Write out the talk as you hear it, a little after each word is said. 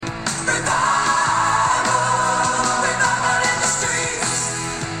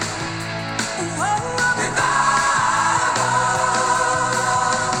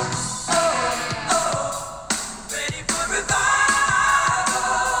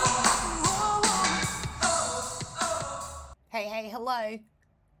Hello,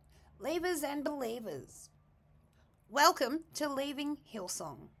 leavers and believers. Welcome to Leaving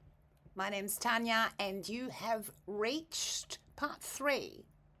Hillsong. My name's Tanya, and you have reached part 3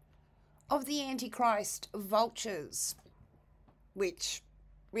 of the Antichrist Vultures, which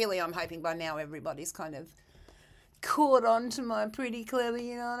really I'm hoping by now everybody's kind of caught on to my pretty clever,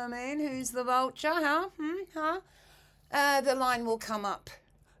 you know what I mean? Who's the vulture, huh? The line will come up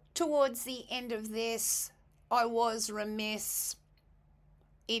towards the end of this. I was remiss.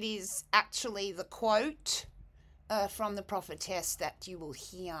 It is actually the quote from the prophetess that you will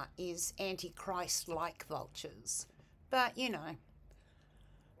hear is Antichrist-like vultures. But, you know,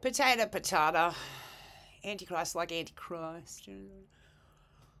 potato, Antichrist like Antichrist.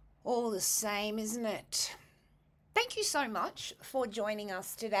 All the same, isn't it? Thank you so much for joining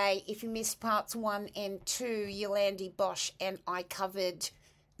us today. If you missed parts 1 and 2, Yolandi Bosch and I covered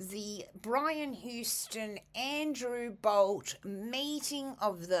the Brian Houston, Andrew Bolt meeting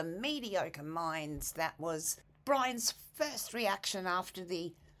of the mediocre minds. That was Brian's first reaction after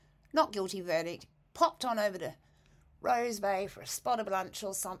the not guilty verdict. Popped on over to Rose Bay for a spot of lunch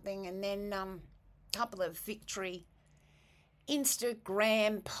or something, and then a couple of victory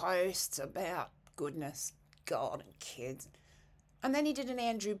Instagram posts about goodness, God and kids. And then he did an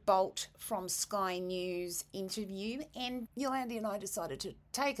Andrew Bolt from Sky News interview, and Yolandi and I decided to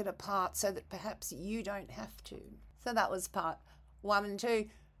take it apart so that perhaps you don't have to. So that was part 1 and 2.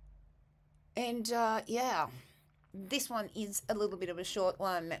 And this one is a little bit of a short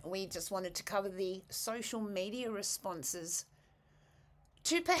one. We just wanted to cover the social media responses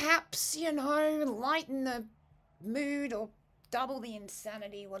to perhaps, lighten the mood or double the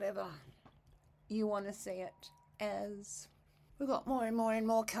insanity, whatever you want to see it as. We've got more and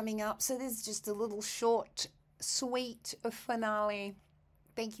more coming up, so there's just a little short, sweet finale.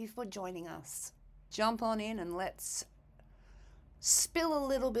 Thank you for joining us. Jump on in and let's spill a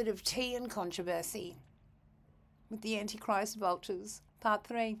little bit of tea and controversy with the Antichrist Vultures, part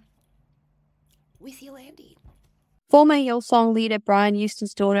 3, with Yolandi. Former Hillsong leader Brian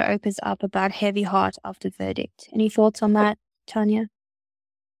Houston's daughter opens up about heavy heart after verdict. Any thoughts on that, Tanya?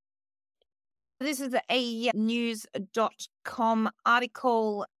 This is a news.com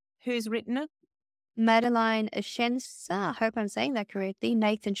article. Who's written it? Madeline Ashensa, I hope I'm saying that correctly,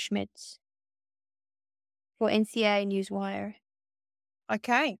 Nathan Schmitz for NCA Newswire.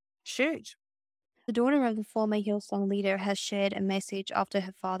 Okay, shoot. The daughter of the former Hillsong leader has shared a message after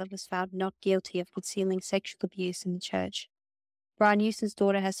her father was found not guilty of concealing sexual abuse in the church. Brian Houston's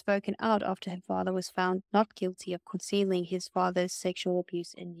daughter has spoken out after her father was found not guilty of concealing his father's sexual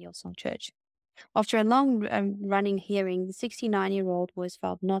abuse in the Hillsong church. After a long-running hearing, the 69-year-old was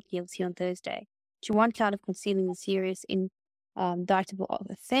found not guilty on Thursday to one count of concealing the serious indictable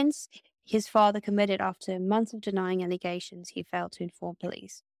offense his father committed after months of denying allegations he failed to inform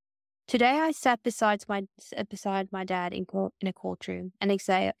police. Today I sat beside my dad in a courtroom and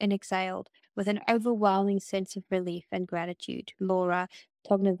exhaled with an overwhelming sense of relief and gratitude, Laura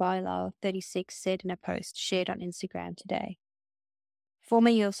Tognovilo, 36, said in a post shared on Instagram today.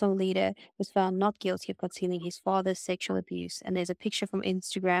 Former Hillsong leader was found not guilty of concealing his father's sexual abuse, and there's a picture from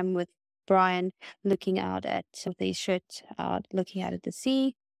Instagram with Brian looking out with his shirt out, looking out at the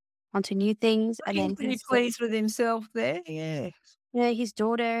sea, onto new things. And then pretty pleased with himself there. Yeah. Yeah, his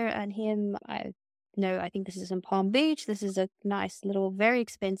daughter and him. I think this is in Palm Beach. This is a nice little, very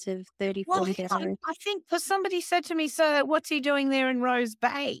expensive $40,000. I think because somebody said to me, so what's he doing there in Rose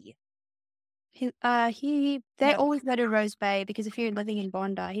Bay? They always go to Rose Bay because if you're living in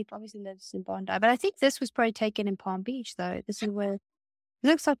Bondi, he obviously lives in Bondi. But I think this was probably taken in Palm Beach, though. This is where it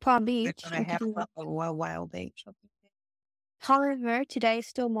looks like Palm Beach. Whale Beach. However, today is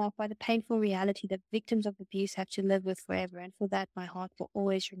still marked by the painful reality that victims of abuse have to live with forever, and for that, my heart will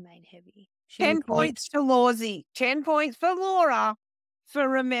always remain heavy. 10 points to Lawsy. 10 points for Laura for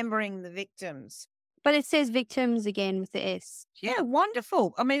remembering the victims. But it says victims again with the S. Yeah,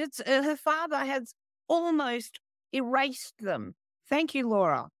 wonderful. I mean, it's her father has almost erased them. Thank you,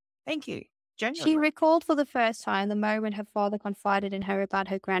 Laura. Thank you. Genuinely. She recalled for the first time the moment her father confided in her about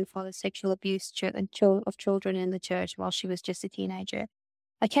her grandfather's sexual abuse of children in the church while she was just a teenager.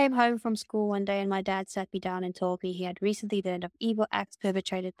 I came home from school one day and my dad sat me down and told me he had recently learned of evil acts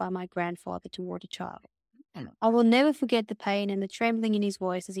perpetrated by my grandfather toward a child. I will never forget the pain and the trembling in his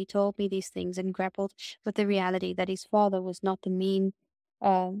voice as he told me these things and grappled with the reality that his father was not the mean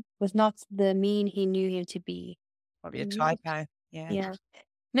he knew him to be. Probably a typo. Yeah.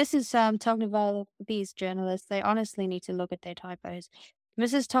 Mrs. Tognivalu, these journalists, they honestly need to look at their typos.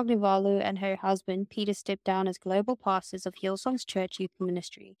 Mrs. Tognivalu and her husband, Peter, stepped down as global pastors of Hillsong's church youth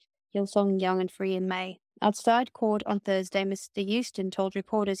ministry, Hillsong Young and Free, in May. Outside court on Thursday, Mr. Houston told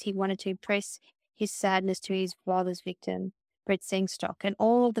reporters he wanted to impress his sadness to his father's victim, Brett Sengstock, and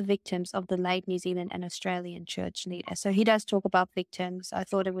all of the victims of the late New Zealand and Australian church leader. So he does talk about victims. I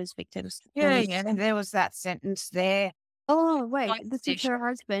thought it was victims. Yeah, and there was that sentence there. Oh, wait, Like this is her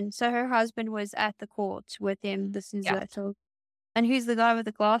husband. So her husband was at the court with him. This is so. And who's the guy with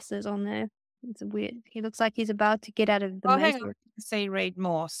the glasses on there? It's weird. He looks like he's about to get out of the maze. Hang on. See, read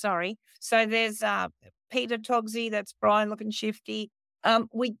more. Sorry. So there's Peter Togsey. That's Brian looking shifty.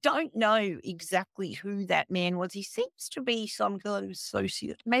 We don't know exactly who that man was. He seems to be some kind of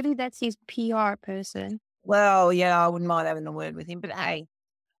associate. Maybe that's his PR person. Well, yeah, I wouldn't mind having a word with him. But hey,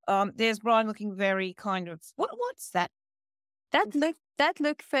 there's Brian looking very kind of what's that? That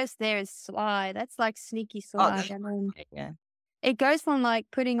look first there is sly. That's like sneaky sly. Yeah. It goes from like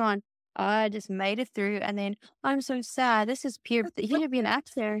putting on, I just made it through, and then I'm so sad. This is pure. He should be an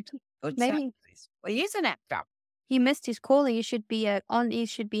actor. Maybe well, he is an actor. He missed his calling. He should be He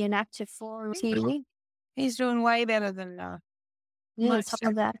should be an actor for TV. He's doing way better than top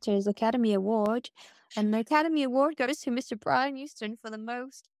of the Actors Academy Award, and the Academy Award goes to Mr. Brian Houston for the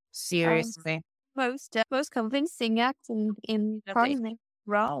most seriously most convincing acting in Parliament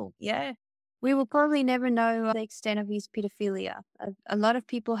role. Yeah. We will probably never know the extent of his pedophilia. A lot of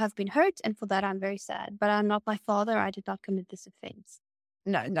people have been hurt, and for that I'm very sad. But I'm not my father. I did not commit this offense.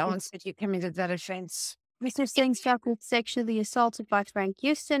 No one said you committed that offense. Mr. Sengstock was sexually assaulted by Frank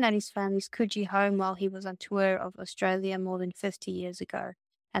Houston at his family's Coogee home while he was on tour of Australia more than 50 years ago.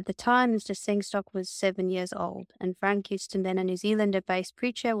 At the time, Mr. Sengstock was 7 years old, and Frank Houston, then a New Zealander-based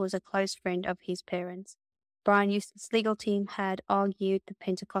preacher, was a close friend of his parents. Brian Houston's legal team had argued the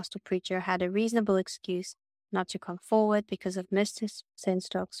Pentecostal preacher had a reasonable excuse not to come forward because of Mr.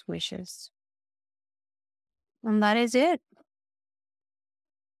 Sengstock's wishes. And that is it.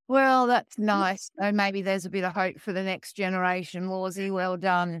 Well, that's nice. So maybe there's a bit of hope for the next generation. Lawsy, well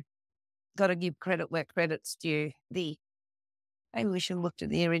done. Got to give credit where credit's due. Maybe we should have looked at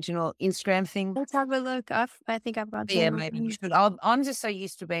the original Instagram thing. Let's have a look. I think I've got. Yeah, maybe you should. I'm just so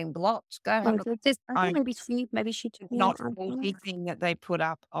used to being blocked. Go have a look. I think maybe she took not the big thing that they put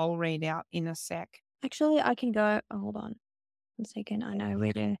up. I'll read out in a sec. Actually, I can go. Oh, hold on 1 second. I know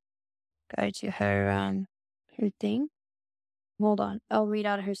where to go to her thing. Hold on. I'll read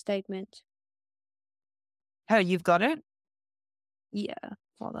out her statement. Oh, you've got it? Yeah.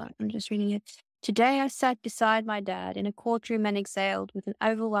 Hold on. I'm just reading it. Today I sat beside my dad in a courtroom and exhaled with an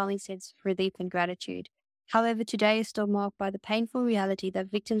overwhelming sense of relief and gratitude. However, today is still marked by the painful reality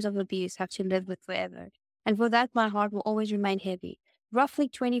that victims of abuse have to live with forever. And for that, my heart will always remain heavy. Roughly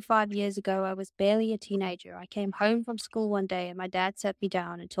 25 years ago, I was barely a teenager. I came home from school one day and my dad sat me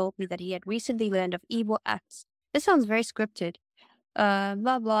down and told me that he had recently learned of evil acts. This sounds very scripted. Blah,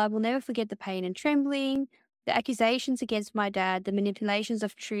 blah. I will never forget the pain and trembling. The accusations against my dad, the manipulations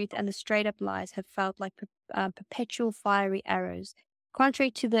of truth, and the straight-up lies have felt like perpetual fiery arrows.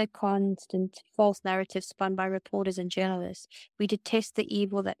 Contrary to the constant false narratives spun by reporters and journalists, we detest the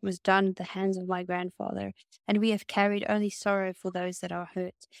evil that was done at the hands of my grandfather, and we have carried only sorrow for those that are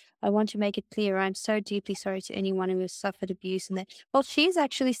hurt. I want to make it clear I am so deeply sorry to anyone who has suffered abuse, and that, well, she's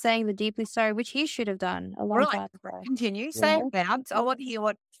actually saying the deeply sorry, which he should have done a long time ago. Continue. Say it loud. I want to hear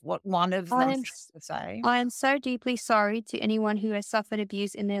what one of them has to say. I am so deeply sorry to anyone who has suffered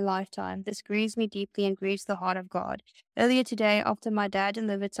abuse in their lifetime. This grieves me deeply and grieves the heart of God. Earlier today, after my dad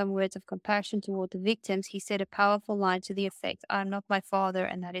delivered some words of compassion toward the victims, he said a powerful line to the effect, I am not my father,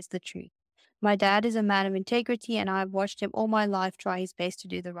 and that is the truth. My dad is a man of integrity, and I have watched him all my life try his best to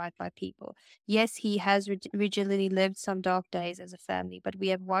do the right by people. Yes, he has rigidly lived some dark days as a family, but we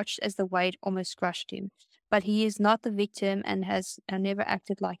have watched as the weight almost crushed him. But he is not the victim and has never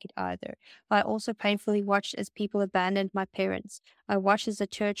acted like it either. I also painfully watched as people abandoned my parents. I watched as the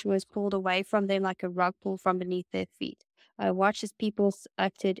church was pulled away from them like a rug pulled from beneath their feet. I watched as people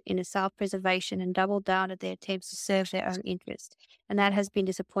acted in a self-preservation and doubled down at their attempts to serve their own interest. And that has been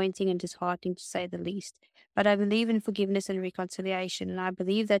disappointing and disheartening to say the least. But I believe in forgiveness and reconciliation, and I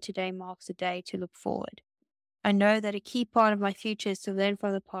believe that today marks a day to look forward. I know that a key part of my future is to learn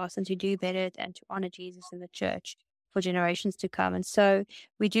from the past and to do better and to honor Jesus in the church for generations to come. And so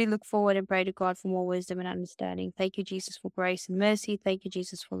we do look forward and pray to God for more wisdom and understanding. Thank you, Jesus, for grace and mercy. Thank you,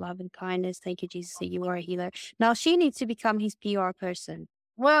 Jesus, for love and kindness. Thank you, Jesus, that you are a healer. Now she needs to become his PR person.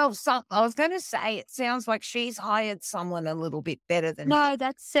 Well, I was going to say, it sounds like she's hired someone a little bit better than No,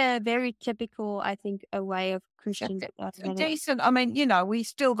 that's very typical, I think, a way of Christians. Decent. I mean, we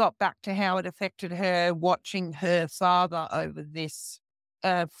still got back to how it affected her watching her father over this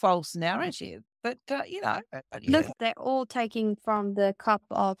false narrative. But, Look, they're all taking from the cup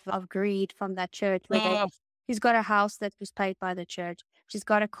of greed from that church. He's got a house that was paid by the church. She's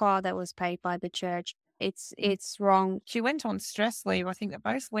got a car that was paid by the church. It's wrong. She went on stress leave. I think they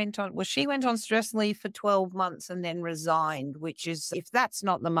both went on. Well, she went on stress leave for 12 months and then resigned, which is, if that's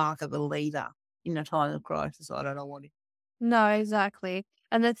not the mark of a leader in a time of crisis, I don't know what it. No, exactly.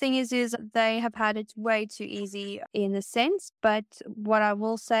 And the thing is they have had it way too easy in a sense. But what I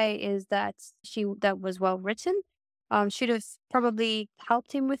will say is that that was well written. Should have probably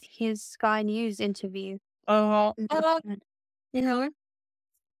helped him with his Sky News interview. You know,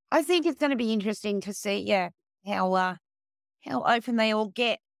 I think it's going to be interesting to see, how open they all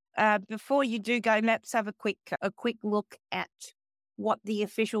get. Before you do go, let's have a quick look at what the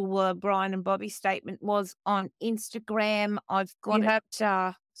official Brian and Bobby statement was on Instagram. I've got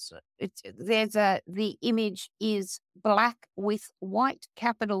the image is black with white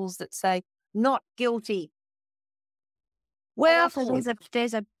capitals that say "not guilty." Well,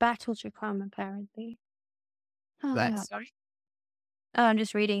 there's a battle to come apparently. Sorry. I'm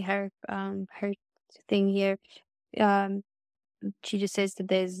just reading her thing here. She just says that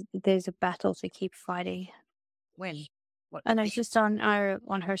there's a battle to keep fighting. When? What? And it's just on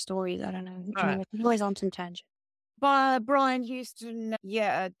her stories. I don't know. Anyway, always on some tangent. Brian Houston,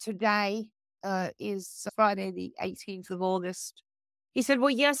 today is Friday the 18th of August. He said, well,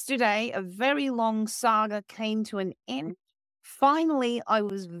 yesterday a very long saga came to an end. Finally, I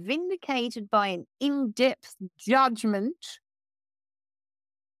was vindicated by an in-depth judgment.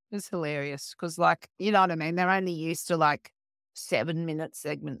 It's hilarious because, you know what I mean? They're only used to 7-minute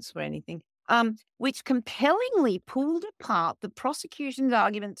segments for anything. Which compellingly pulled apart the prosecution's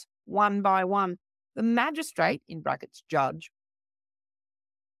arguments one by one. The magistrate, in brackets judge,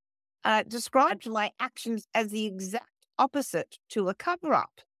 described my actions as the exact opposite to a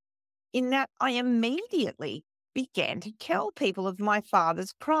cover-up, in that I immediately began to tell people of my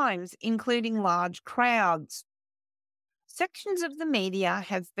father's crimes, including large crowds. Sections of the media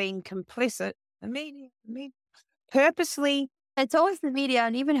have been complicit. The media, purposely. It's always the media,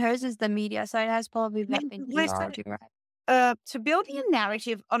 and even hers is the media, so it has probably been right. To building a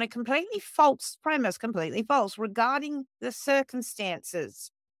narrative on a completely false premise, regarding the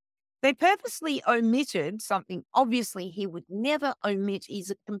circumstances. They purposely omitted something obviously he would never omit.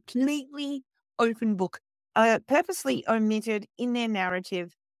 He's a completely open book. Purposely omitted in their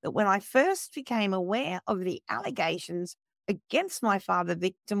narrative that when I first became aware of the allegations against my father,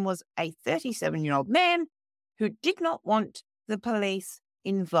 victim was a 37-year-old man who did not want the police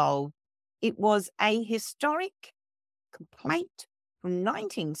involved. It was a historic complaint from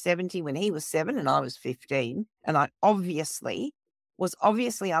 1970 when he was 7 and I was 15. And I was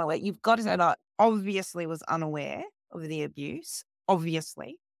obviously unaware. You've got to say I obviously was unaware of the abuse,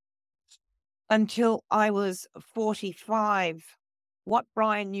 obviously, until I was 45. What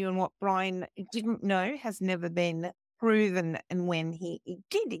Brian knew and what Brian didn't know has never been proven. And when he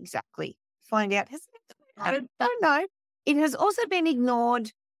did exactly find out, I don't know. It has also been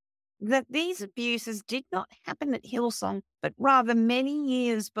ignored that these abuses did not happen at Hillsong, but rather many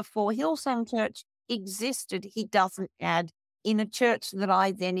years before Hillsong Church existed. He doesn't add, in a church that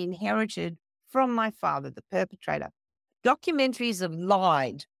I then inherited from my father, the perpetrator. Documentaries have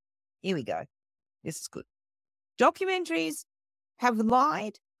lied. Here we go. This is good. Documentaries have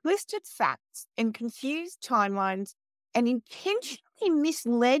lied, twisted facts, and confused timelines, and intentionally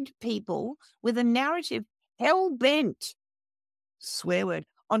misled people with a narrative hell-bent, swear word,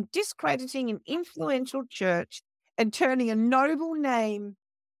 on discrediting an influential church and turning a noble name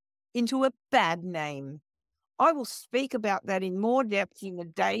into a bad name. I will speak about that in more depth in the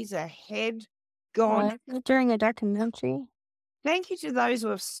days ahead. God. During a documentary. Thank you to those who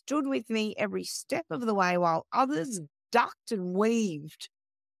have stood with me every step of the way while others ducked and weaved.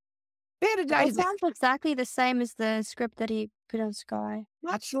 Better days. It sounds exactly the same as the script that he put on Sky.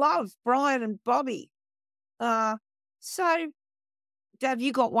 Much love, Brian and Bobby. So, have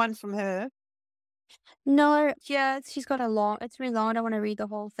you got one from her? No, she's got it's really long. I don't want to read the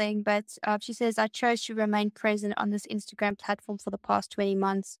whole thing, but she says, I chose to remain present on this Instagram platform for the past 20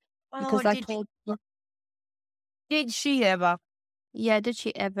 months because I told you. Did she ever? Yeah, did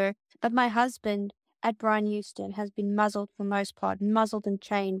she ever? But my husband, at Brian Houston, has been muzzled for most part, muzzled and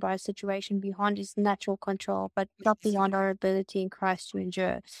chained by a situation beyond his natural control, but not beyond our ability in Christ to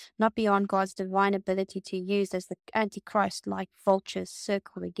endure, not beyond God's divine ability to use as the Antichrist like vultures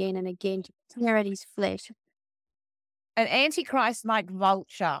circle again and again to tear at his flesh. An Antichrist like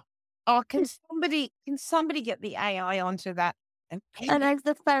vulture. Oh, can somebody get the AI onto that? And as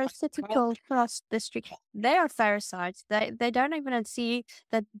the Pharisaical cross the street, they are Pharisees. They don't even see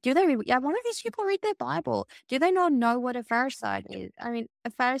that. Do they? Yeah, one of these people read their Bible. Do they not know what a Pharisee is? I mean, a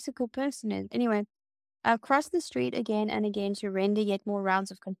Pharisaical person is. Anyway, across the street again and again to render yet more rounds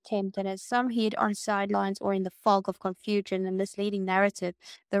of contempt, and as some hid on sidelines or in the fog of confusion and misleading narrative,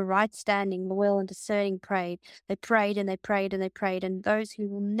 the right standing, loyal and discerning prayed. They prayed and they prayed and they prayed, and those who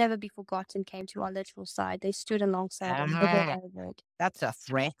will never be forgotten came to our literal side. They stood alongside and never wavered. That's a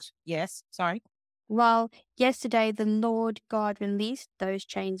threat. Yes. Sorry. Well, yesterday the Lord God released those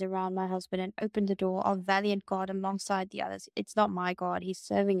chains around my husband and opened the door of valiant God alongside the others. It's not my God. He's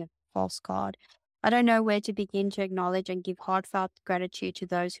serving a false God. I don't know where to begin to acknowledge and give heartfelt gratitude to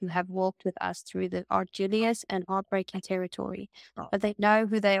those who have walked with us through the arduous and heartbreaking territory, but they know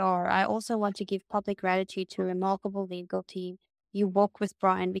who they are. I also want to give public gratitude to a remarkable legal team. You walked with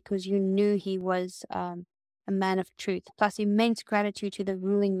Brian because you knew he was a man of truth, plus immense gratitude to the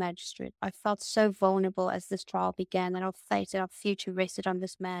ruling magistrate. I felt so vulnerable as this trial began that our fate and our future rested on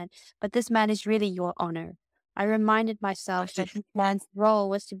this man, but this man is really your honor. I reminded myself that this man's role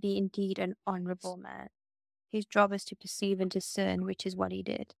was to be indeed an honorable man. His job is to perceive and discern, which is what he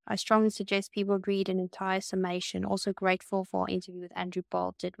did. I strongly suggest people read an entire summation. Also grateful for our interview with Andrew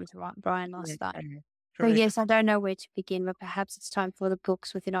Bolt did with Brian last night. So yes, I don't know where to begin, but perhaps it's time for the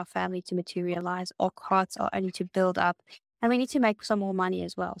books within our family to materialize. Our hearts are only to build up, and we need to make some more money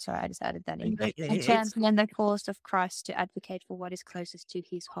as well. Sorry, I just added that in. And champion the cause of Christ to advocate for what is closest to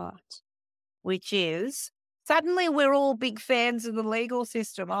his heart. Which is, suddenly we're all big fans of the legal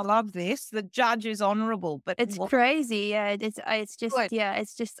system. I love this. The judge is honourable, but It's crazy. Yeah, it's just Good. yeah,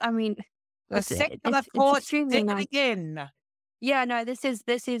 it's just. I mean, the secular court extremely did it nice. again. Yeah, no, this is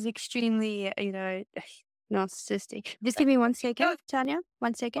extremely narcissistic. Just give me 1 second, Tanya.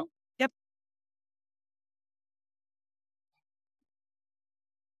 1 second. Yep.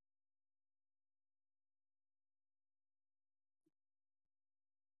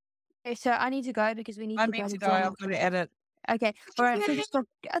 Okay, so I need to go because we need I to need go to to go. John. I've got to edit. Okay. All right. So just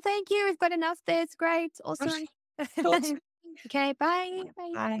thank you. We've got enough there. It's great. Awesome. Okay. Bye.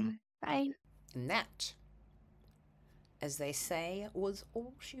 Bye. Bye. Bye. And that, as they say, was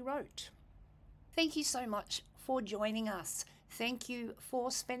all she wrote. Thank you so much for joining us. Thank you for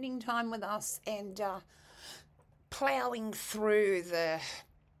spending time with us and ploughing through the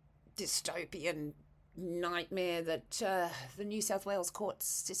dystopian nightmare that the New South Wales court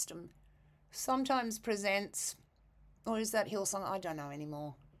system sometimes presents. Or is that Hillsong? I don't know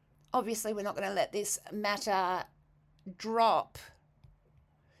anymore. Obviously, we're not going to let this matter drop.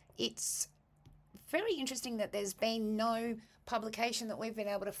 It's very interesting that there's been no publication that we've been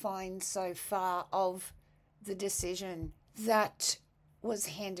able to find so far of the decision that was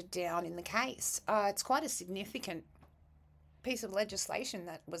handed down in the case. It's quite a significant piece of legislation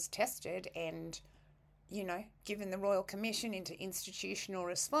that was tested and, given the Royal Commission into institutional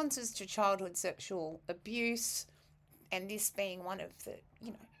responses to childhood sexual abuse, and this being one of the,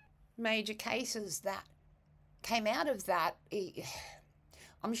 major cases that came out of that.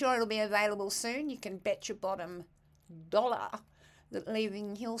 I'm sure it'll be available soon. You can bet your bottom dollar that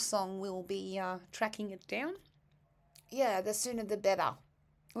Leaving Hillsong will be tracking it down. Yeah, the sooner the better.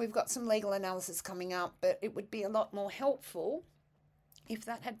 We've got some legal analysis coming up, but it would be a lot more helpful if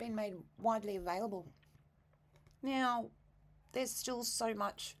that had been made widely available. Now, there's still so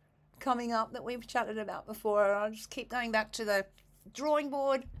much coming up that we've chatted about before. I'll just keep going back to the drawing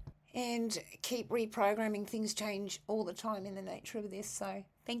board and keep reprogramming. Things change all the time in the nature of this, so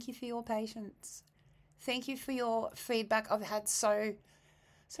thank you for your patience. Thank you for your feedback. I've had so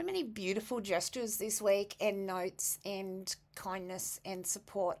many beautiful gestures this week, and notes and kindness and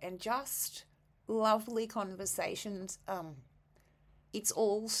support and just lovely conversations. It's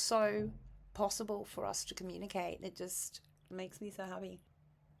all so possible for us to communicate. It just makes me so happy.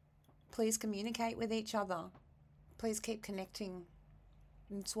 Please communicate with each other. Please keep connecting.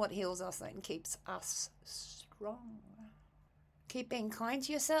 It's what heals us and keeps us strong. Keep being kind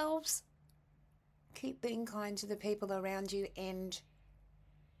to yourselves. Keep being kind to the people around you, and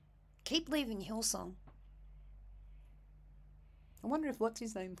keep leaving Hillsong. I wonder if what's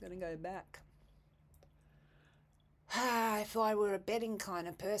his name's going to go back. If I were a betting kind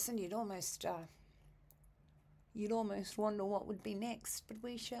of person, you'd almost wonder what would be next, but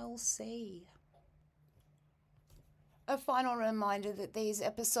we shall see. A final reminder that these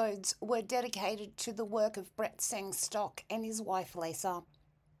episodes were dedicated to the work of Brett Sangstock and his wife Lisa,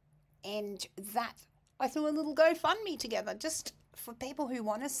 and that I threw a little GoFundMe together just for people who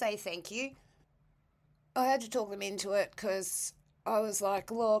want to say thank you. I had to talk them into it because I was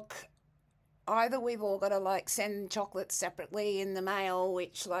like, look, either we've all got to like send chocolates separately in the mail,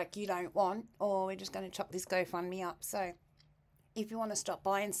 which like you don't want, or we're just going to chop this GoFundMe up. So if you want to stop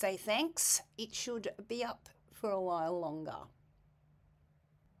by and say thanks, it should be up for a while longer.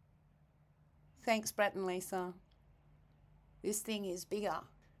 Thanks, Brett and Lisa. This thing is bigger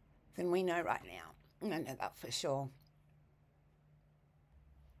than we know right now. I know that for sure.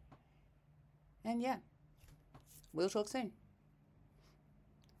 And yeah, we'll talk soon.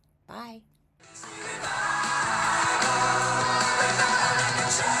 Bye.